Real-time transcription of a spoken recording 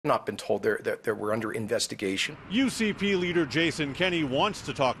Not been told that we're under investigation. UCP leader Jason Kenney wants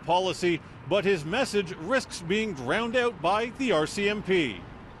to talk policy, but his message risks being drowned out by the RCMP.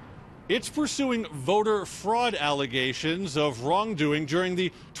 It's pursuing voter fraud allegations of wrongdoing during the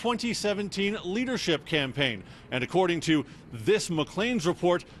 2017 leadership campaign. And according to this Maclean's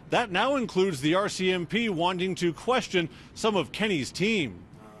report, that now includes the RCMP wanting to question some of Kenney's team.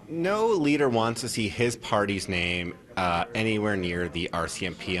 No leader wants to see his party's name anywhere near the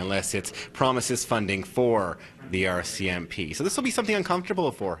RCMP unless it promises funding for the RCMP. So this will be something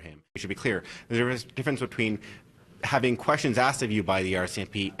uncomfortable for him. It should be clear. There's a difference between having questions asked of you by the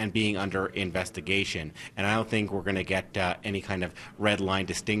RCMP and being under investigation. And I don't think we're going to get any kind of red line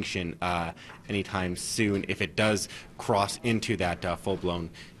distinction anytime soon if it does cross into that full-blown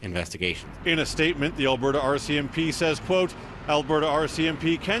investigation. In a statement, the Alberta RCMP says, quote, Alberta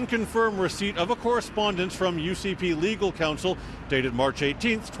RCMP can confirm receipt of a correspondence from UCP Legal Counsel dated March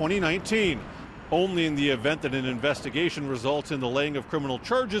 18, 2019. Only in the event that an investigation results in the laying of criminal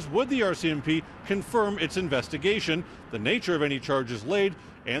charges would the RCMP confirm its investigation, the nature of any charges laid,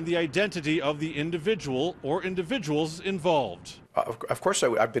 and the identity of the individual or individuals involved. Of course,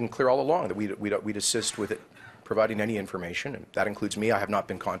 I've been clear all along that we'd assist with it, providing any information, and that includes me. I have not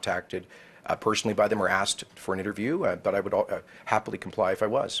been contacted personally by them or asked for an interview, but I would happily comply if I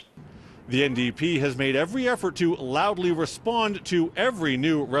was. The NDP has made every effort to loudly respond to every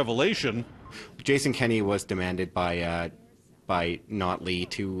new revelation. Jason Kenney was demanded by Notley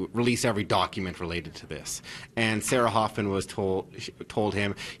to release every document related to this, and Sarah Hoffman was told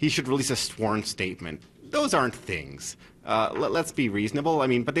him he should release a sworn statement. Those aren't things. Let's be reasonable. I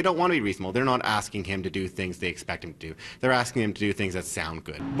mean, but they don't want to be reasonable. They're not asking him to do things they expect him to do. They're asking him to do things that sound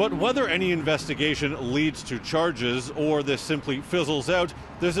good. But whether any investigation leads to charges or this simply fizzles out,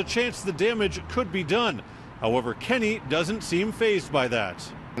 there's a chance the damage could be done. However, Kenney doesn't seem fazed by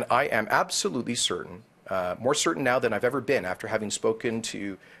that. And I am absolutely certain, more certain now than I've ever been after having spoken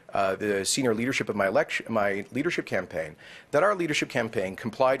to the senior leadership of my leadership campaign, that our leadership campaign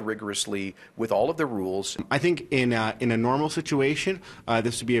complied rigorously with all of the rules. I think in a normal situation,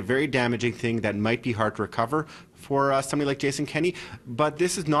 this would be a very damaging thing that might be hard to recover for somebody like Jason Kenney, but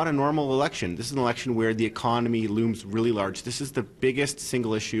this is not a normal election. This is an election where the economy looms really large. This is the biggest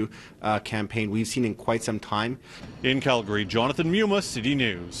single issue campaign we've seen in quite some time. In Calgary, Jonathan Muma, City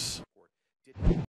News.